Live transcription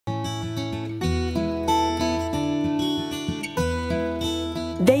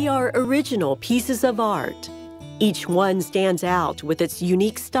are original pieces of art. Each one stands out with its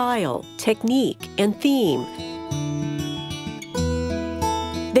unique style, technique, and theme.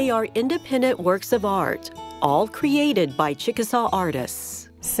 They are independent works of art, all created by Chickasaw artists.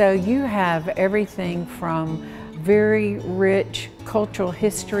 So you have everything from very rich cultural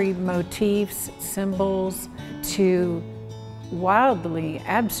history motifs, symbols, to wildly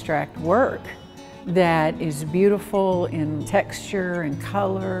abstract work that is beautiful in texture and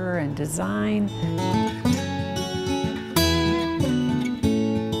color and design.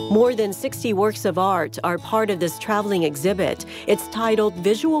 More than 60 works of art are part of this traveling exhibit. It's titled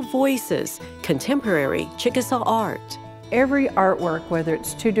Visual Voices, Contemporary Chickasaw Art. Every artwork, whether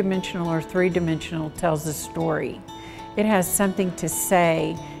it's two-dimensional or three-dimensional, tells a story. It has something to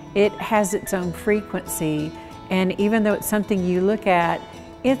say. It has its own frequency. And even though it's something you look at,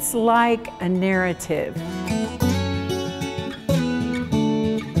 it's like a narrative.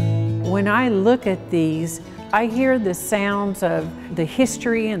 When I look at these, I hear the sounds of the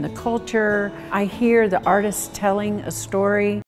history and the culture. I hear the artist telling a story.